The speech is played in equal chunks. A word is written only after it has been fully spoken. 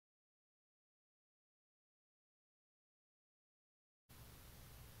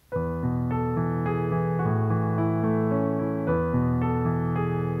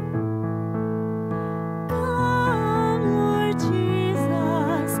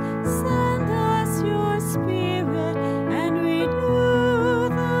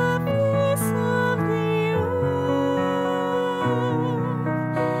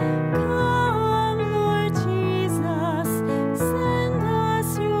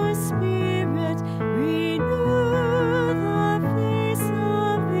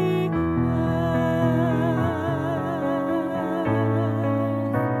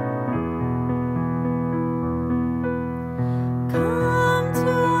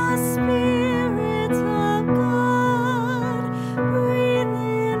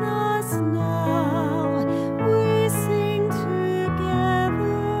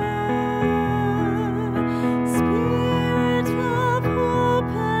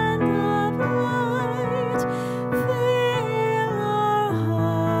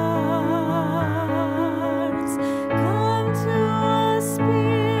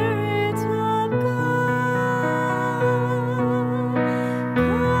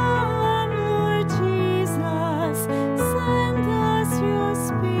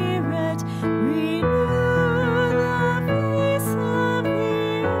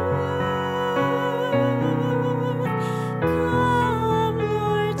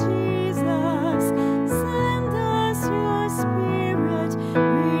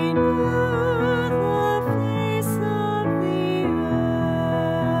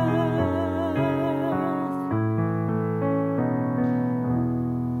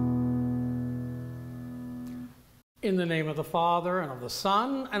In the name of the Father, and of the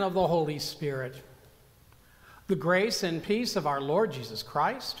Son, and of the Holy Spirit. The grace and peace of our Lord Jesus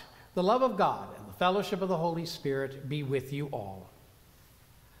Christ, the love of God, and the fellowship of the Holy Spirit be with you all.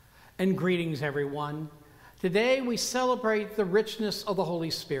 And greetings, everyone. Today we celebrate the richness of the Holy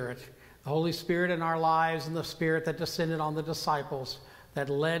Spirit in our lives and the Spirit that descended on the disciples that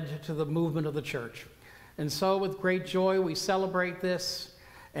led to the movement of the church. And so with great joy we celebrate this.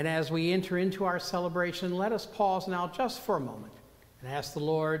 And as we enter into our celebration, let us pause now just for a moment and ask the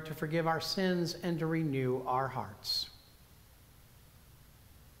Lord to forgive our sins and to renew our hearts.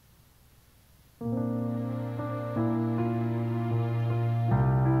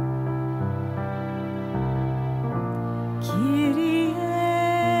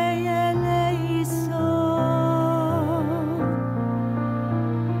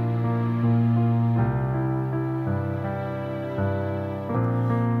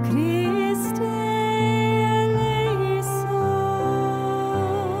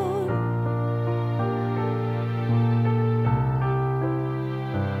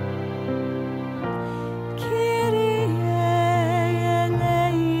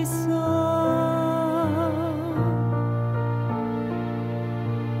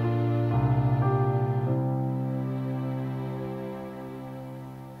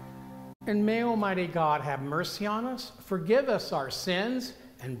 And may Almighty God have mercy on us, forgive us our sins,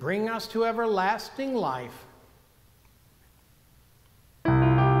 and bring us to everlasting life.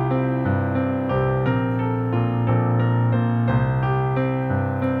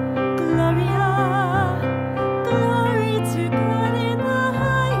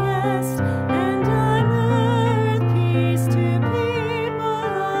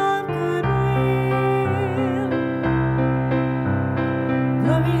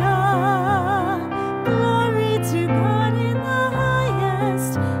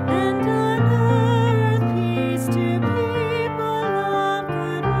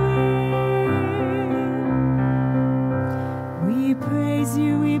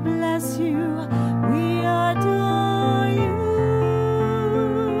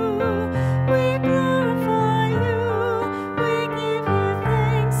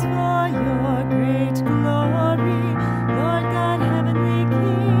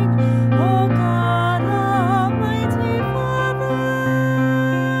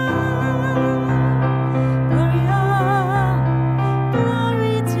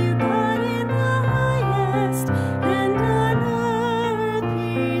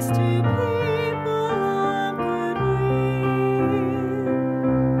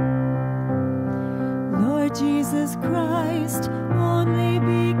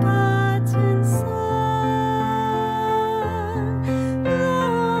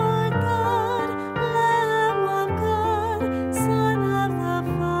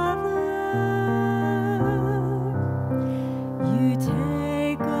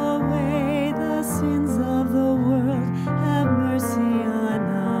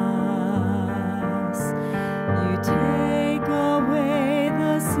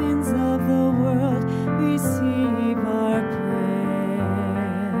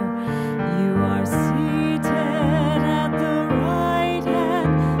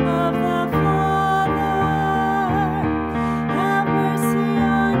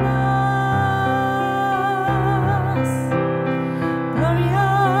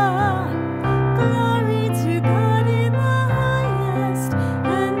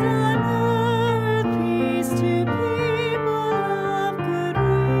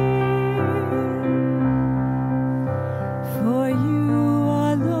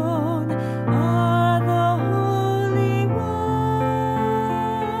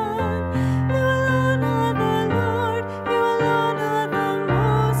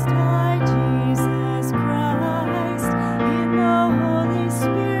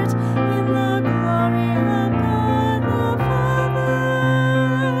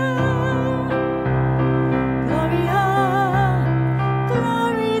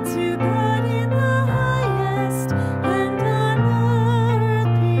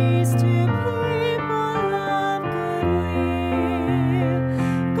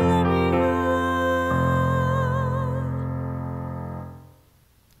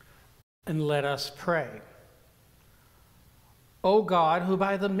 And let us pray. O God, who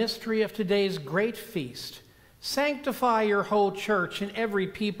by the mystery of today's great feast sanctify your whole church and every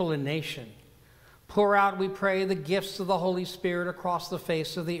people and nation, pour out, we pray, the gifts of the Holy Spirit across the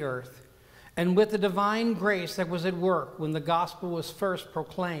face of the earth, and with the divine grace that was at work when the gospel was first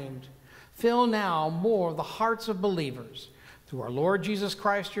proclaimed, fill now more the hearts of believers through our Lord Jesus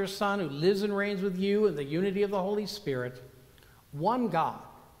Christ, your Son, who lives and reigns with you in the unity of the Holy Spirit, one God,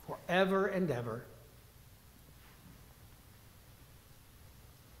 forever and ever.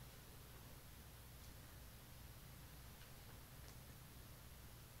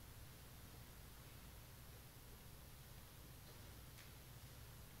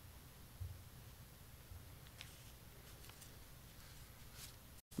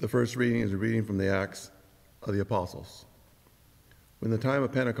 The first reading is a reading from the Acts of the Apostles. When the time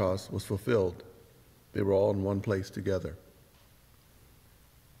of Pentecost was fulfilled, they were all in one place together.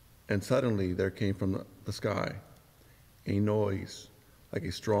 And suddenly there came from the sky a noise like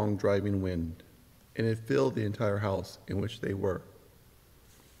a strong driving wind, and it filled the entire house in which they were.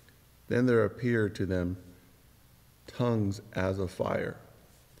 Then there appeared to them tongues as of fire,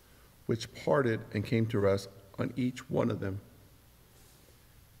 which parted and came to rest on each one of them.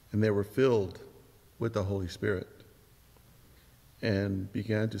 And they were filled with the Holy Spirit and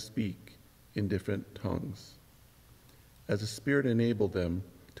began to speak in different tongues, as the Spirit enabled them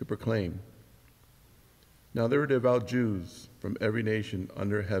to proclaim. Now there were devout Jews from every nation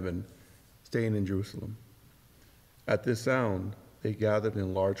under heaven staying in Jerusalem. At this sound, they gathered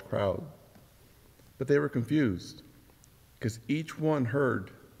in large crowd, but they were confused, because each one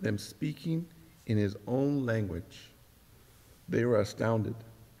heard them speaking in his own language. They were astounded,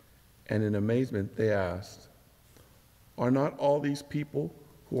 and in amazement they asked, "Are not all these people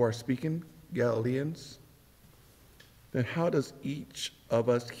who are speaking Galileans? Then how does each of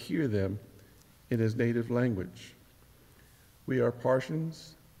us hear them in his native language? We are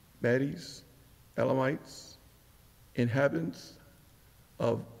Parthians, Medes, Elamites, inhabitants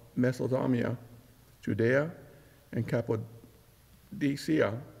of Mesopotamia, Judea and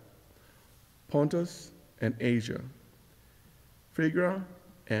Cappadocia, Pontus and Asia, Phrygia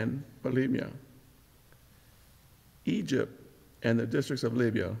and Pamphylia, Egypt and the districts of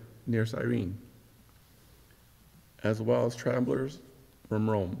Libya near Cyrene, as well as travelers from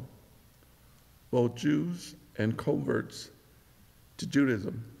Rome, both Jews and converts to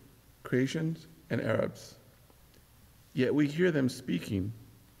Judaism, Cretans and Arabs. Yet we hear them speaking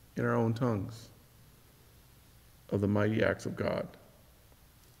in our own tongues of the mighty acts of God."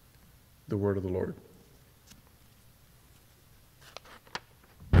 The word of the Lord.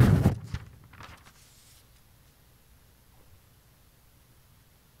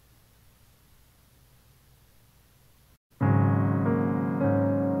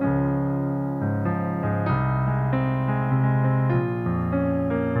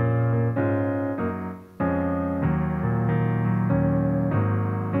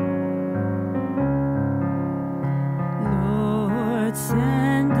 Lord,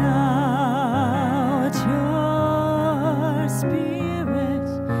 send down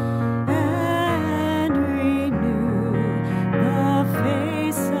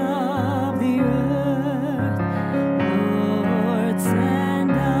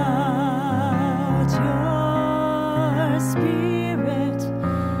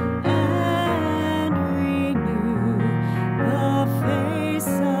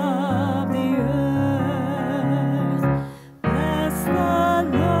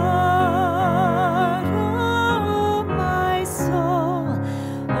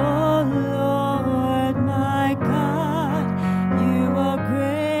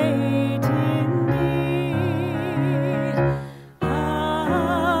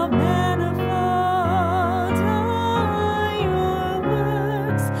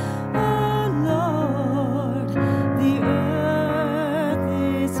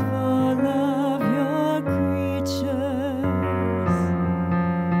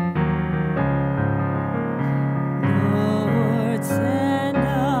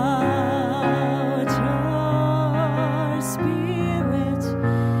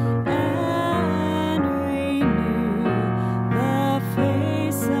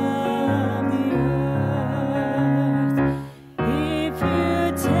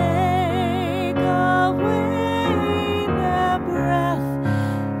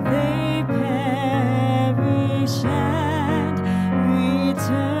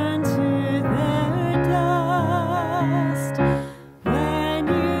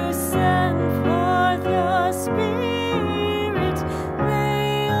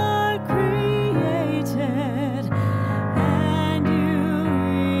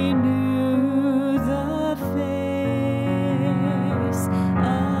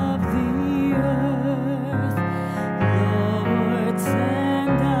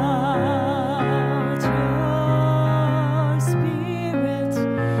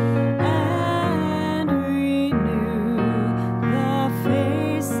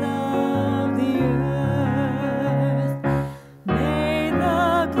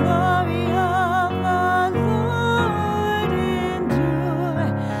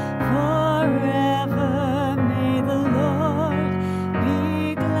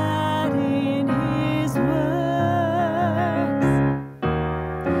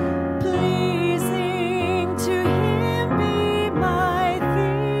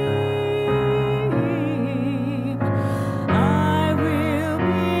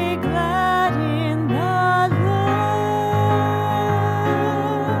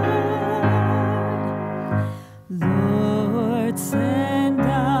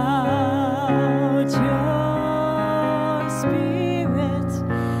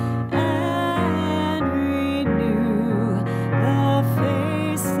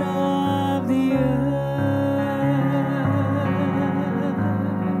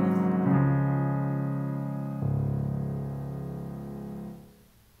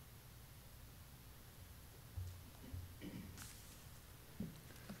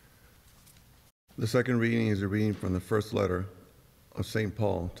The second reading is a reading from the first letter of St.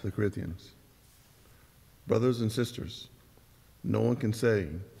 Paul to the Corinthians. Brothers and sisters, no one can say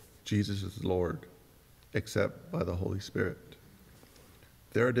Jesus is Lord except by the Holy Spirit.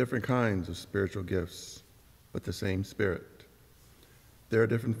 There are different kinds of spiritual gifts, but the same Spirit. There are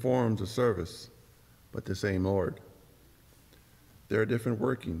different forms of service, but the same Lord. There are different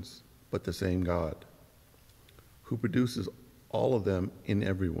workings, but the same God, who produces all of them in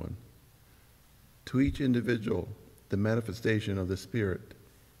everyone. To each individual, the manifestation of the Spirit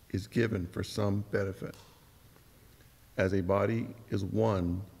is given for some benefit. As a body is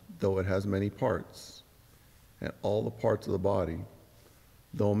one, though it has many parts, and all the parts of the body,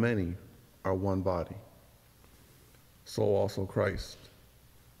 though many, are one body. So also Christ.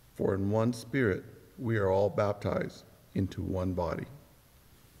 For in one Spirit we are all baptized into one body,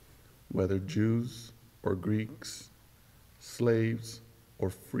 whether Jews or Greeks, slaves or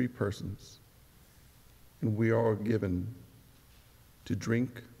free persons, and we are given to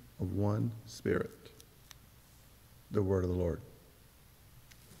drink of one Spirit. The word of the Lord.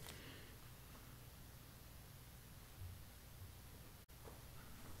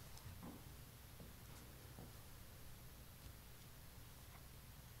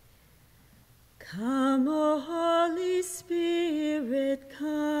 Come, O Holy Spirit,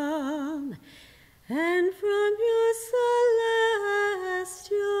 come, and from your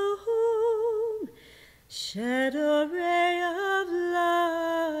celestial home shed a ray of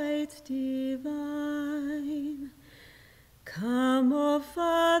light divine. Come, O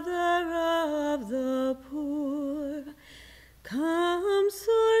Father of the poor, come,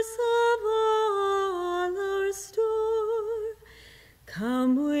 source of all our store,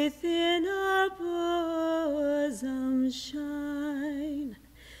 come within our bosom shine.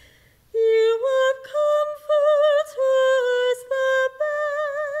 You of comfort, who's the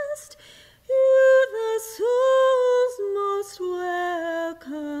best, you the soul's most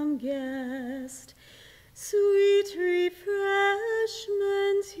welcome guest, sweet refreshment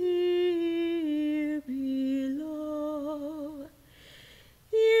here below.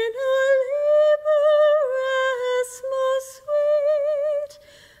 In our labor rest most sweet,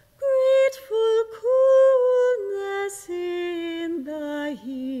 grateful coolness in the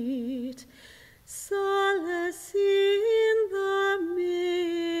heat, solace in the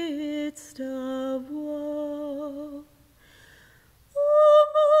midst of woe. O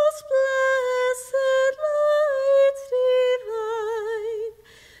most blessed light divine,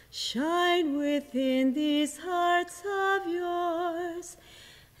 shine within these hearts of yours,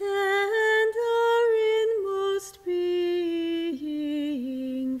 and our inmost being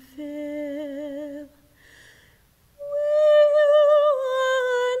fill. Where you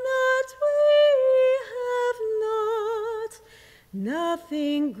are not, we have not,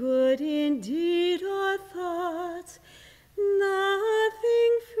 nothing good in deed or thought,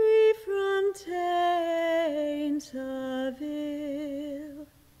 nothing free from taint of ill.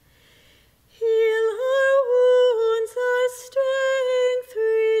 Heal our wounds, our strength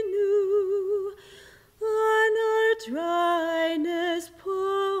renew, on our dryness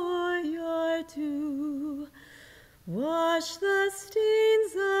pour your dew. Wash the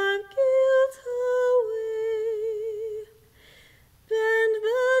stains of guilt away, bend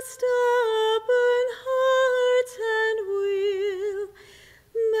the stubborn heart and will,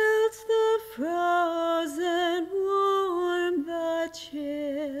 melt the frozen, warm the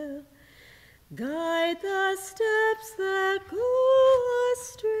chill. Guide the steps that go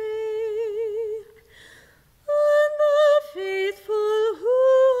astray, on the faithful who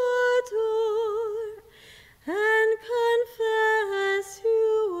adore and confess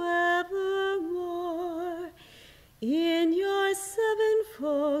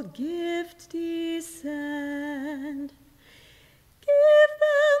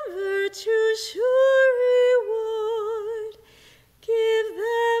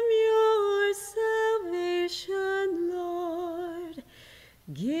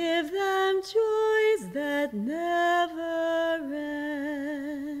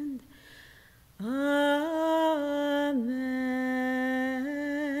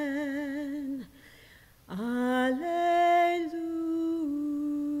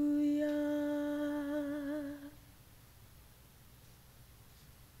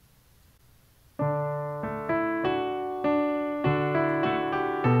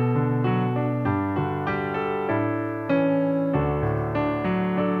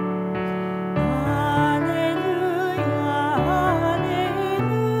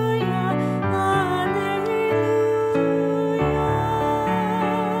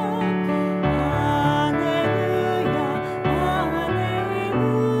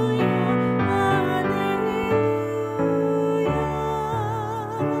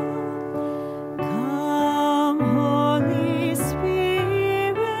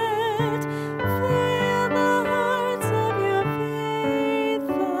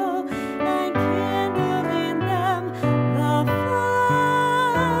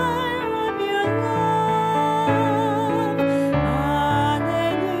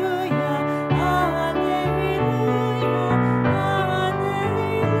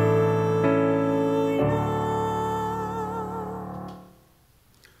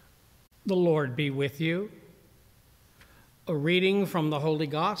The Lord be with you. A reading from the Holy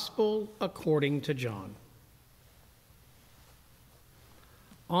Gospel according to John.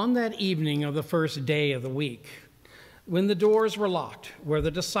 On that evening of the first day of the week, when the doors were locked where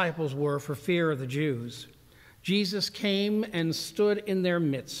the disciples were for fear of the Jews, Jesus came and stood in their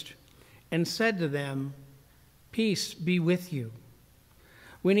midst and said to them, "Peace be with you."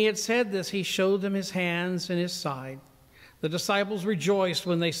 When he had said this, he showed them his hands and his side. The disciples rejoiced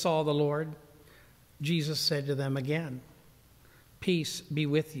when they saw the Lord. Jesus said to them again, "Peace be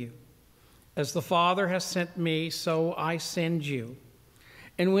with you. As the Father has sent me, so I send you."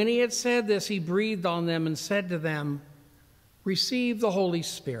 And when he had said this, he breathed on them and said to them, "Receive the Holy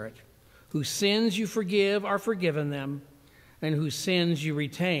Spirit. Whose sins you forgive are forgiven them, and whose sins you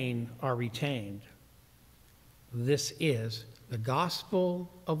retain are retained." This is the gospel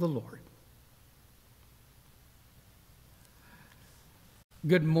of the Lord.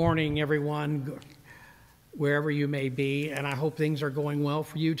 Good morning, everyone, wherever you may be, and I hope things are going well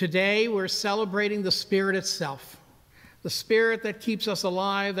for you. Today, we're celebrating the Spirit itself, the Spirit that keeps us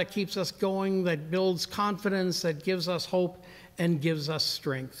alive, that keeps us going, that builds confidence, that gives us hope and gives us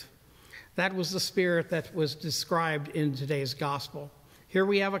strength. That was the Spirit that was described in today's gospel. Here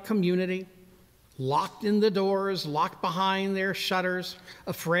we have a community locked in the doors, locked behind their shutters,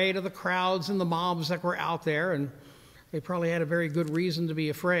 afraid of the crowds and the mobs that were out there, and they probably had a very good reason to be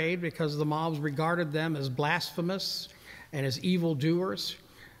afraid because the mobs regarded them as blasphemous and as evildoers,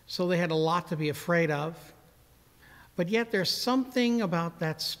 so they had a lot to be afraid of. But yet there's something about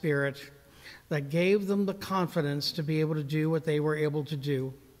that Spirit that gave them the confidence to be able to do what they were able to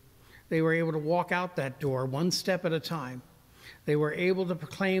do. They were able to walk out that door one step at a time. They were able to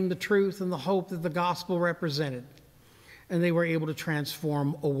proclaim the truth and the hope that the gospel represented, and they were able to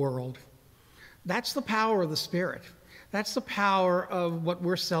transform a world. That's the power of the Spirit. That's the power of what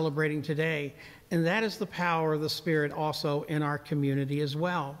we're celebrating today, and that is the power of the Spirit also in our community as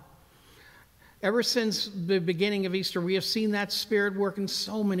well. Ever since the beginning of Easter, we have seen that Spirit work in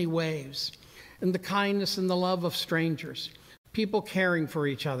so many ways, in the kindness and the love of strangers, people caring for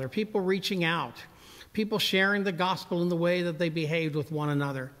each other, people reaching out, people sharing the gospel in the way that they behaved with one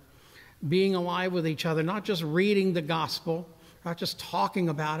another, being alive with each other, not just reading the gospel, not just talking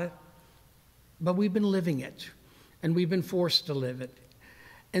about it, but we've been living it. And we've been forced to live it.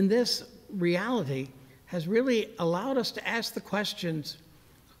 And this reality has really allowed us to ask the questions,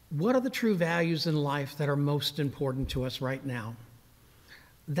 what are the true values in life that are most important to us right now?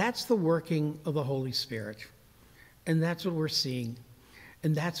 That's the working of the Holy Spirit. And that's what we're seeing.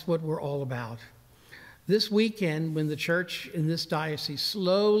 And that's what we're all about. This weekend, when the church in this diocese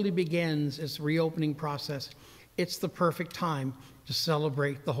slowly begins its reopening process, it's the perfect time to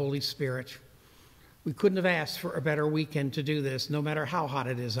celebrate the Holy Spirit. We couldn't have asked for a better weekend to do this, no matter how hot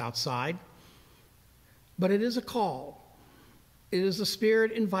it is outside. But it is a call. It is the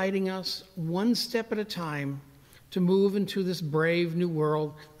Spirit inviting us one step at a time to move into this brave new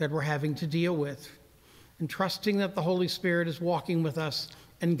world that we're having to deal with, and trusting that the Holy Spirit is walking with us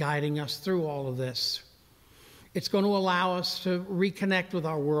and guiding us through all of this. It's going to allow us to reconnect with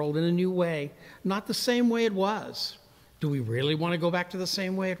our world in a new way, not the same way it was. Do we really want to go back to the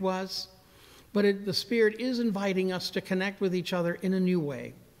same way it was? But the Spirit is inviting us to connect with each other in a new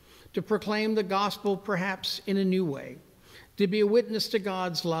way, to proclaim the gospel perhaps in a new way, to be a witness to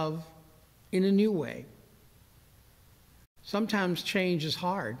God's love in a new way. Sometimes change is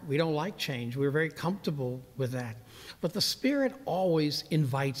hard. We don't like change. We're very comfortable with that. But the Spirit always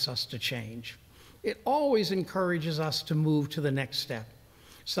invites us to change. It always encourages us to move to the next step,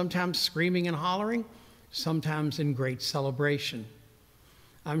 sometimes screaming and hollering, sometimes in great celebration.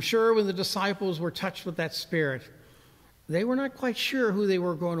 I'm sure when the disciples were touched with that Spirit, they were not quite sure who they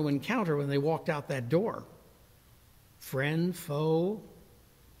were going to encounter when they walked out that door. Friend, foe,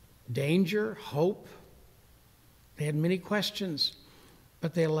 danger, hope. They had many questions,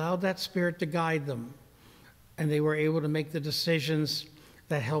 but they allowed that Spirit to guide them, and they were able to make the decisions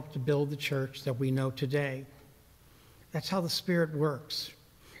that helped to build the church that we know today. That's how the Spirit works.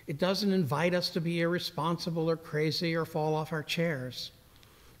 It doesn't invite us to be irresponsible or crazy or fall off our chairs.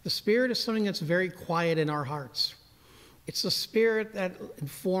 The Spirit is something that's very quiet in our hearts. It's the Spirit that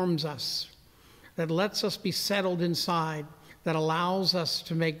informs us, that lets us be settled inside, that allows us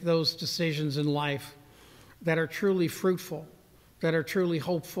to make those decisions in life that are truly fruitful, that are truly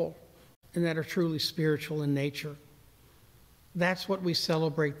hopeful, and that are truly spiritual in nature. That's what we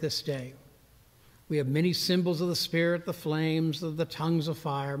celebrate this day. We have many symbols of the Spirit, the flames, the tongues of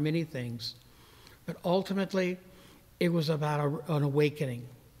fire, many things. But ultimately, it was about an awakening,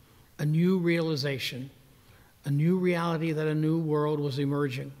 a new realization, a new reality that a new world was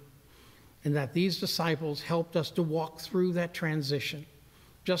emerging. and that these disciples helped us to walk through that transition,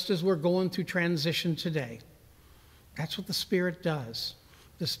 just as we're going through transition today. That's what the Spirit does.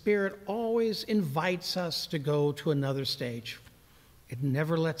 The Spirit always invites us to go to another stage. It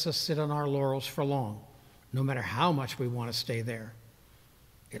never lets us sit on our laurels for long, no matter how much we want to stay there.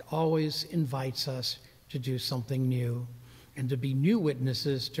 It always invites us to do something new and to be new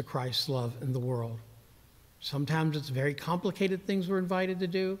witnesses to Christ's love in the world. Sometimes it's very complicated things we're invited to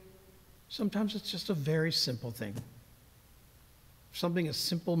do. Sometimes it's just a very simple thing. Something as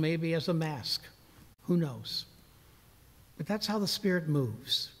simple maybe as a mask. Who knows? But that's how the Spirit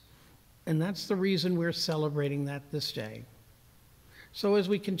moves. And that's the reason we're celebrating that this day. So as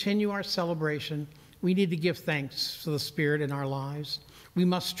we continue our celebration, we need to give thanks to the Spirit in our lives. We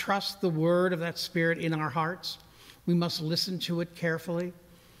must trust the word of that Spirit in our hearts. We must listen to it carefully.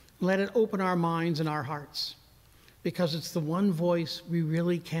 Let it open our minds and our hearts, because it's the one voice we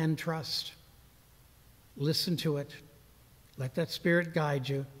really can trust. Listen to it. Let that Spirit guide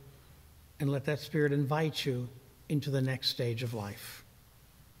you, and let that Spirit invite you into the next stage of life.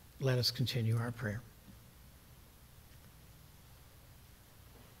 Let us continue our prayer.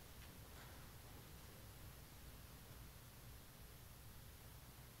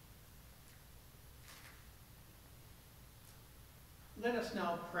 Let us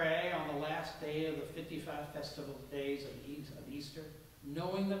now pray on the last day of the 55 festival days of Easter,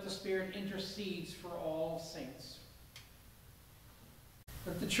 knowing that the Spirit intercedes for all saints.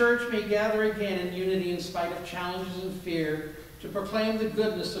 That the Church may gather again in unity in spite of challenges and fear, to proclaim the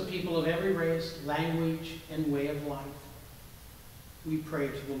goodness of people of every race, language, and way of life. We pray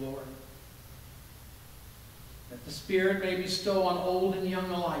to the Lord. That the Spirit may bestow on old and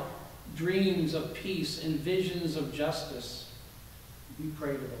young alike dreams of peace and visions of justice. We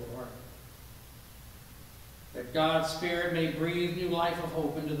pray to the Lord. That God's Spirit may breathe new life of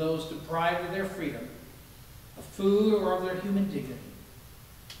hope into those deprived of their freedom, of food, or of their human dignity.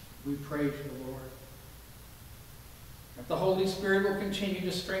 We pray to the Lord. That the Holy Spirit will continue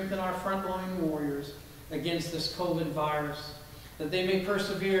to strengthen our frontline warriors against this COVID virus, that they may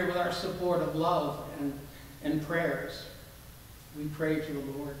persevere with our support of love and prayers. We pray to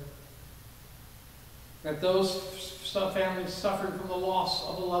the Lord. That those families suffering from the loss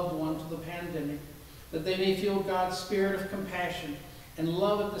of a loved one to the pandemic, that they may feel God's Spirit of compassion and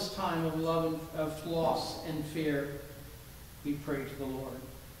love at this time of loss and fear. We pray to the Lord.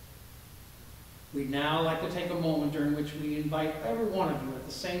 We'd now like to take a moment during which we invite every one of you at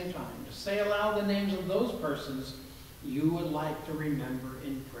the same time to say aloud the names of those persons you would like to remember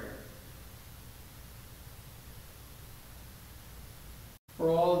in prayer. For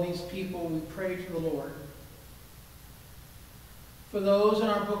all of these people, we pray to the Lord. For those in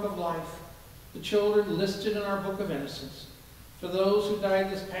our book of life, the children listed in our book of innocence, for those who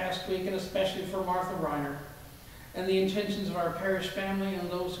died this past week, and especially for Martha Reiner, and the intentions of our parish family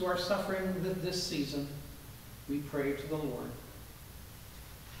and those who are suffering this season, we pray to the Lord.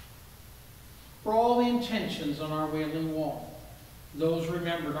 For all the intentions on our Wailing Wall, those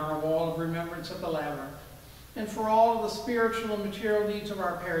remembered on our wall of remembrance at the Labyrinth, and for all of the spiritual and material needs of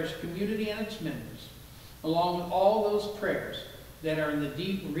our parish community and its members, along with all those prayers that are in the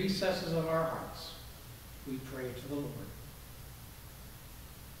deep recesses of our hearts, we pray to the Lord.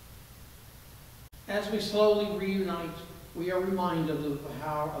 As we slowly reunite, we are reminded of the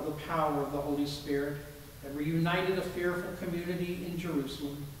power of the Holy Spirit that reunited a fearful community in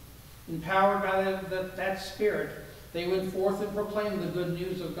Jerusalem. Empowered by that Spirit, they went forth and proclaimed the good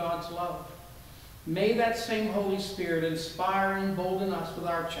news of God's love. May that same Holy Spirit inspire and embolden us with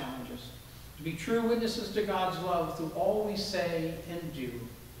our challenges to be true witnesses to God's love through all we say and do.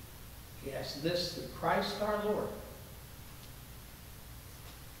 We ask this through Christ our Lord.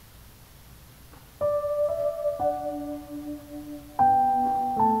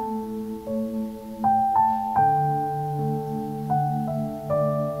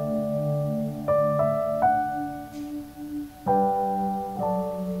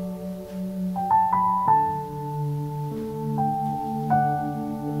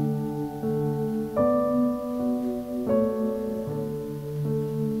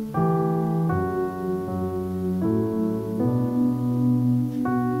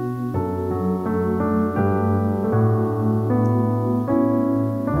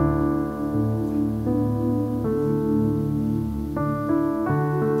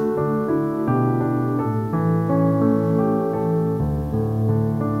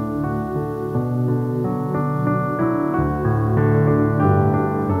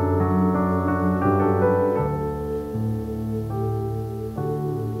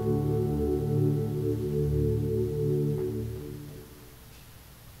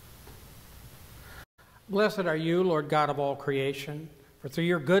 Blessed are you, Lord God of all creation, for through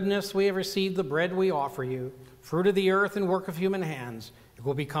your goodness we have received the bread we offer you, fruit of the earth and work of human hands. It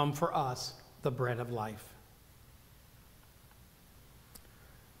will become for us the bread of life.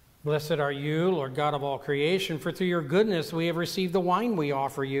 Blessed are you, Lord God of all creation, for through your goodness we have received the wine we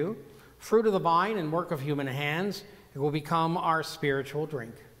offer you, fruit of the vine and work of human hands. It will become our spiritual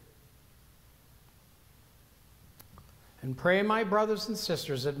drink. And pray, my brothers and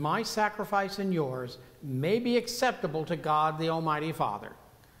sisters, that my sacrifice and yours may be acceptable to God the Almighty Father.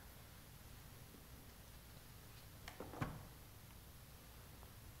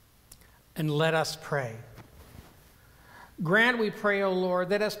 And let us pray. Grant, we pray, O Lord,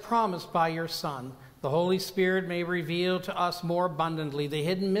 that as promised by your Son, the Holy Spirit may reveal to us more abundantly the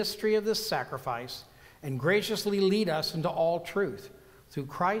hidden mystery of this sacrifice and graciously lead us into all truth. Through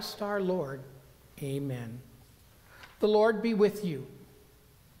Christ our Lord. Amen. The Lord be with you.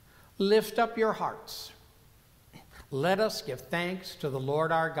 Lift up your hearts. Let us give thanks to the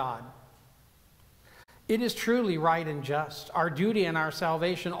Lord our God. It is truly right and just, our duty and our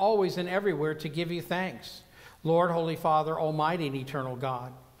salvation always and everywhere to give you thanks, Lord, Holy Father, Almighty and eternal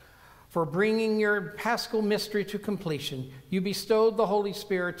God. For bringing your paschal mystery to completion, you bestowed the Holy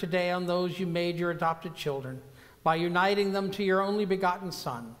Spirit today on those you made your adopted children, by uniting them to your only begotten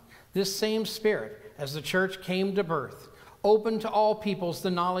Son. This same Spirit, as the church came to birth, opened to all peoples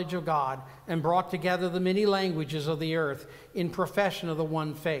the knowledge of God and brought together the many languages of the earth in profession of the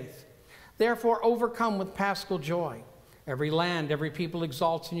one faith. Therefore, overcome with paschal joy, every land, every people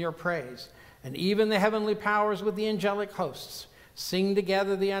exalts in your praise, and even the heavenly powers with the angelic hosts sing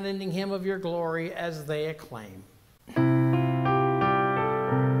together the unending hymn of your glory as they acclaim.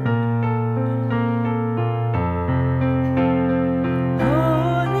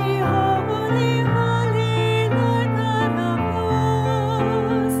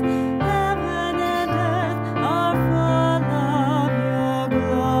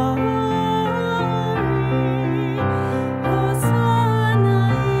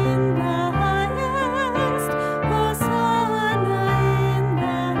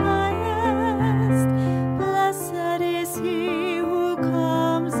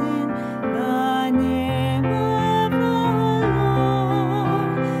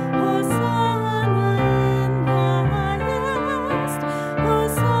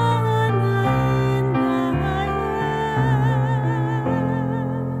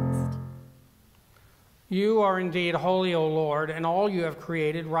 You are indeed holy, O Lord, and all you have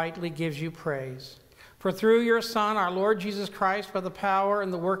created rightly gives you praise. For through your Son, our Lord Jesus Christ, by the power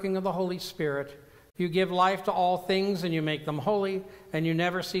and the working of the Holy Spirit, you give life to all things and you make them holy, and you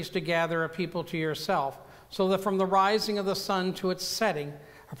never cease to gather a people to yourself, so that from the rising of the sun to its setting,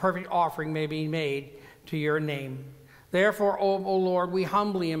 a perfect offering may be made to your name. Therefore, O Lord, we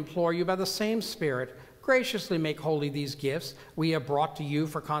humbly implore you by the same Spirit, graciously make holy these gifts we have brought to you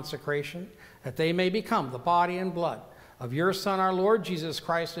for consecration, that they may become the body and blood of your Son, our Lord Jesus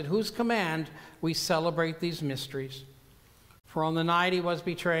Christ, at whose command we celebrate these mysteries. For on the night he was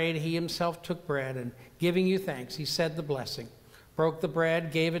betrayed, he himself took bread, and giving you thanks, he said the blessing, broke the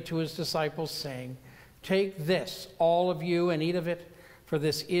bread, gave it to his disciples, saying, "Take this, all of you, and eat of it, for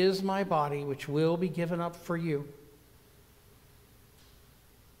this is my body, which will be given up for you."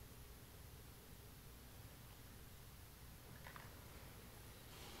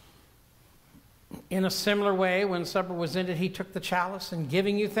 In a similar way, when supper was ended, he took the chalice, and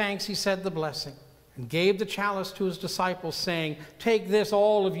giving you thanks, he said the blessing, and gave the chalice to his disciples, saying, "Take this,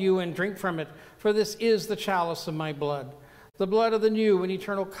 all of you, and drink from it, for this is the chalice of my blood, the blood of the new and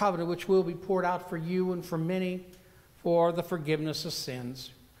eternal covenant, which will be poured out for you and for many for the forgiveness of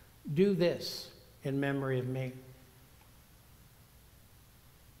sins. Do this in memory of me."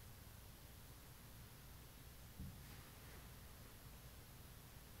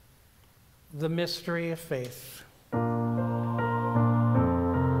 The mystery of faith. When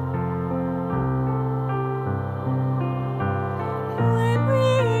we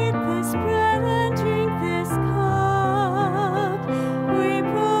eat this bread and drink this cup, we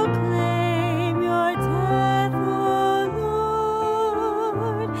proclaim your death, O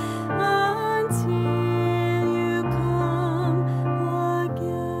Lord, until you come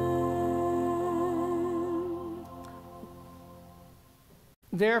again.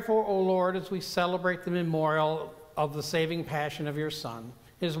 Therefore, O Lord, as we celebrate the memorial of the saving passion of your Son,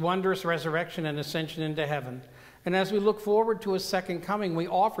 his wondrous resurrection and ascension into heaven, and as we look forward to his second coming, we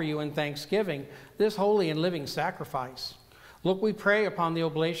offer you in thanksgiving this holy and living sacrifice. Look, we pray upon the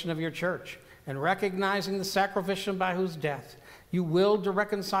oblation of your church, and recognizing the sacrificium by whose death you willed to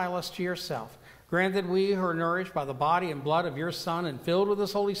reconcile us to yourself, Grant that we who are nourished by the body and blood of your Son and filled with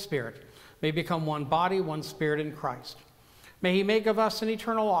his Holy Spirit may become one body, one spirit in Christ. May he make of us an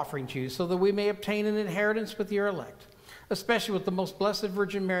eternal offering to you, so that we may obtain an inheritance with your elect, especially with the most blessed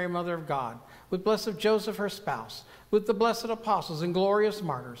Virgin Mary, Mother of God, with blessed Joseph, her spouse, with the blessed apostles and glorious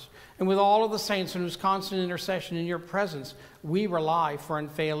martyrs, and with all of the saints in whose constant intercession in your presence we rely for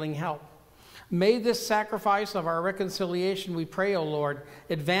unfailing help. May this sacrifice of our reconciliation, we pray, O Lord,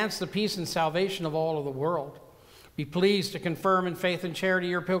 advance the peace and salvation of all of the world. Be pleased to confirm in faith and charity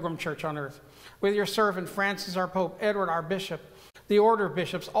your pilgrim church on earth, with your servant Francis, our Pope, Edward, our Bishop, the order of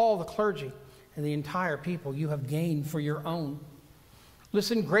bishops, all the clergy, and the entire people you have gained for your own.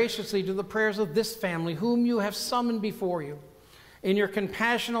 Listen graciously to the prayers of this family, whom you have summoned before you. In your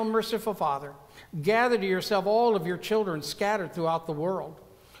compassion, O merciful Father, gather to yourself all of your children scattered throughout the world.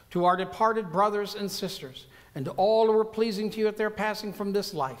 To our departed brothers and sisters, and to all who are pleasing to you at their passing from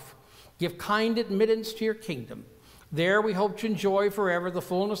this life, give kind admittance to your kingdom. There we hope to enjoy forever the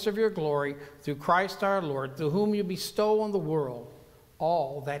fullness of your glory, through Christ our Lord, through whom you bestow on the world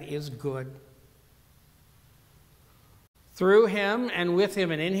all that is good. Through him, and with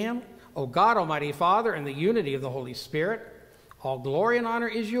him, and in him, O God, Almighty Father, in the unity of the Holy Spirit, all glory and honor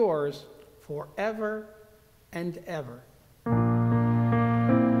is yours forever and ever.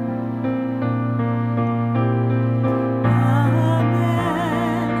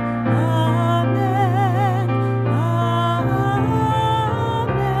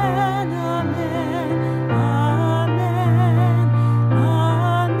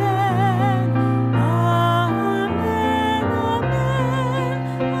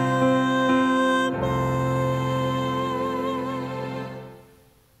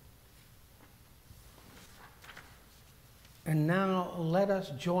 And now let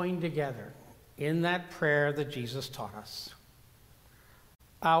us join together in that prayer that Jesus taught us.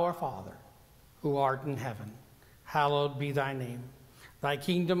 Our Father, who art in heaven, hallowed be thy name. Thy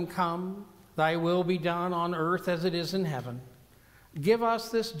kingdom come, thy will be done on earth as it is in heaven. Give us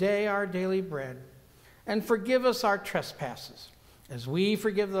this day our daily bread, and forgive us our trespasses, as we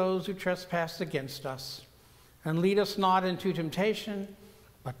forgive those who trespass against us. And lead us not into temptation,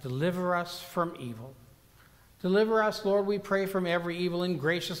 but deliver us from evil. Deliver us, Lord, we pray, from every evil, and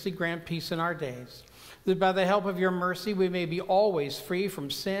graciously grant peace in our days, that by the help of your mercy we may be always free from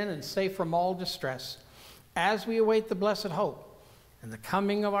sin and safe from all distress, as we await the blessed hope and the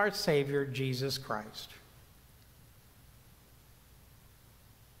coming of our Savior, Jesus Christ.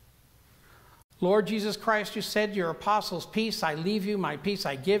 Lord Jesus Christ, you said to your apostles, peace I leave you, my peace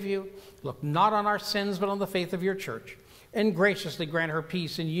I give you. Look not on our sins, but on the faith of your church, and graciously grant her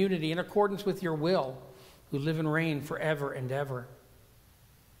peace and unity in accordance with your will, who live and reign forever and ever.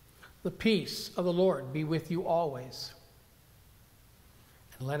 The peace of the Lord be with you always.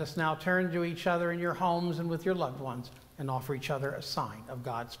 And let us now turn to each other in your homes and with your loved ones and offer each other a sign of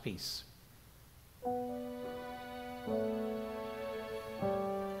God's peace.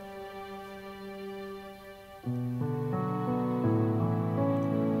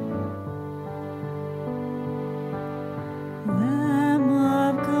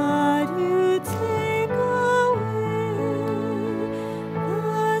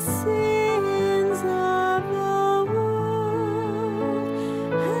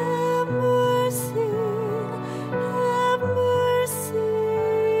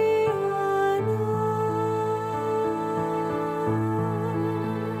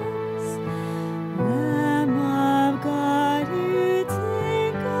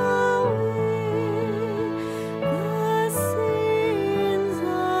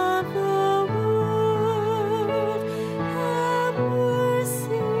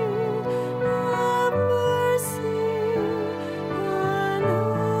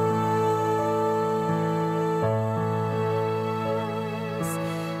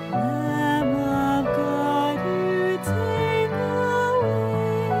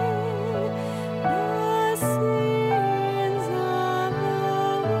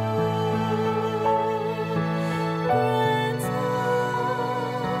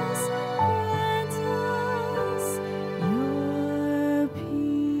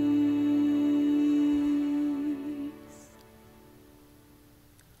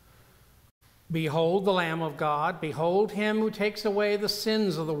 Behold the Lamb of God. Behold him who takes away the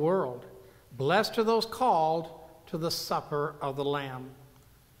sins of the world. Blessed are those called to the supper of the Lamb.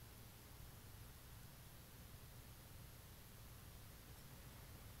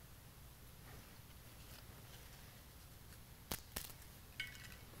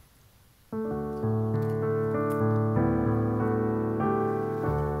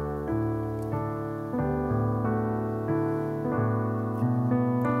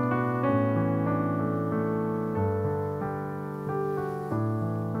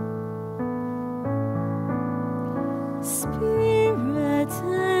 Spirit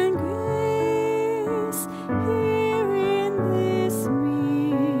and grace, here in this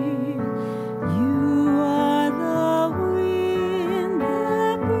meal, you are the wind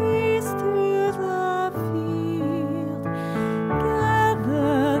that breathes through the field.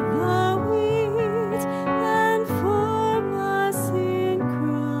 Gather the wheat and form us in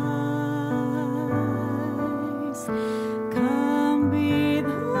Christ. Come be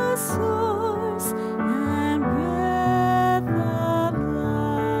the source and breath of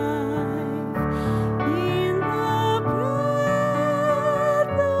life. In the bread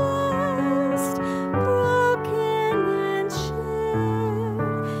blessed, broken and shared,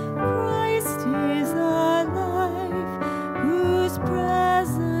 Christ is our life, whose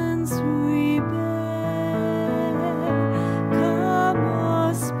presence we bear. Come,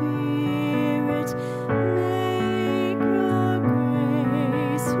 O Spirit, make your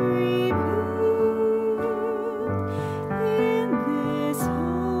grace revealed in this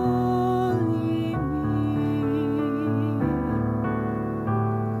holy meal.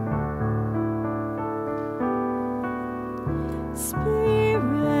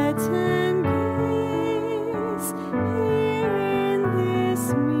 Spirit and grace, here in this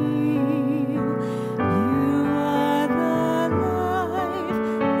meal, you are the life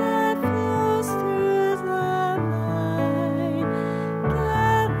that flows through the vine.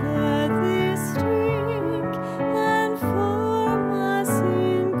 Gather this drink and form us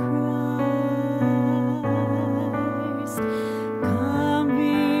in Christ. Come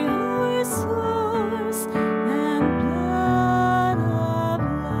be our source and blood of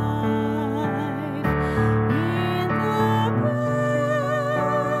life. In the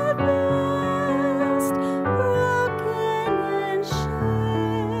bread blessed, broken and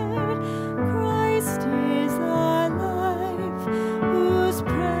shared, Christ is our life, whose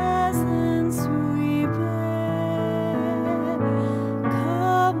presence we bear.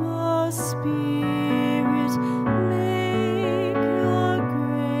 Come, O Spirit, make your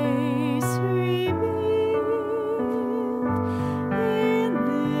grace revealed in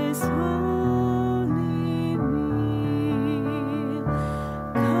this holy meal.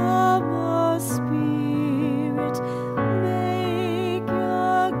 Come, O Spirit, make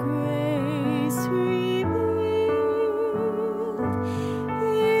your grace revealed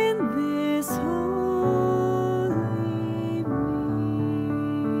in this holy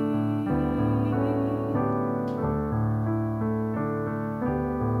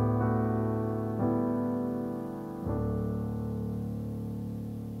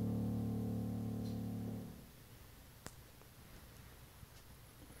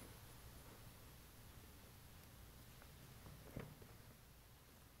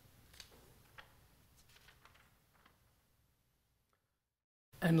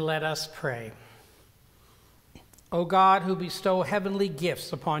And let us pray. O God, who bestow heavenly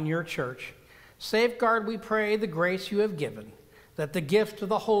gifts upon your church, safeguard, we pray, the grace you have given, that the gift of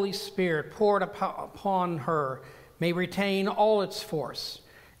the Holy Spirit poured upon her may retain all its force,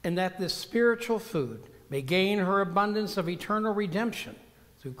 and that this spiritual food may gain her abundance of eternal redemption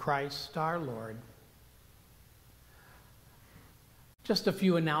through Christ our Lord. Just a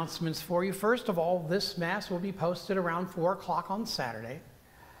few announcements for you. First of all, this Mass will be posted around 4 o'clock on Saturday.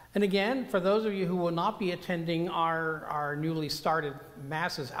 And again, for those of you who will not be attending our newly started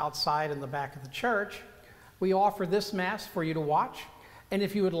Masses outside in the back of the church, we offer this Mass for you to watch. And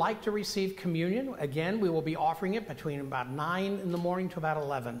if you would like to receive communion, again, we will be offering it between about 9 in the morning to about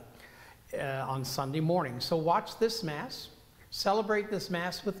 11 on Sunday morning. So watch this Mass, celebrate this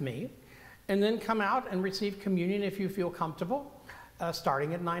Mass with me, and then come out and receive communion if you feel comfortable,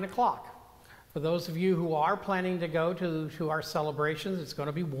 starting at 9 o'clock. For those of you who are planning to go to our celebrations, it's going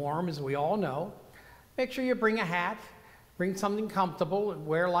to be warm, as we all know. Make sure you bring a hat, bring something comfortable, and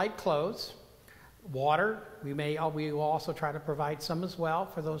wear light clothes. Water, we will also try to provide some as well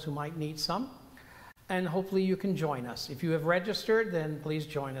for those who might need some. And hopefully you can join us. If you have registered, then please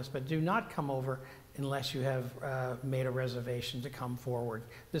join us, but do not come over unless you have made a reservation to come forward.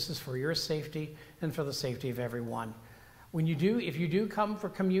 This is for your safety and for the safety of everyone. If you do come for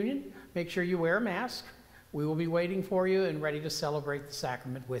communion, make sure you wear a mask. We will be waiting for you and ready to celebrate the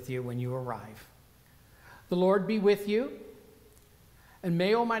sacrament with you when you arrive. The Lord be with you, and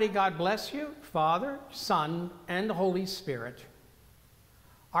may Almighty God bless you, Father, Son, and Holy Spirit.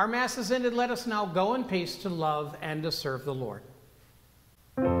 Our Mass is ended. Let us now go in peace to love and to serve the Lord.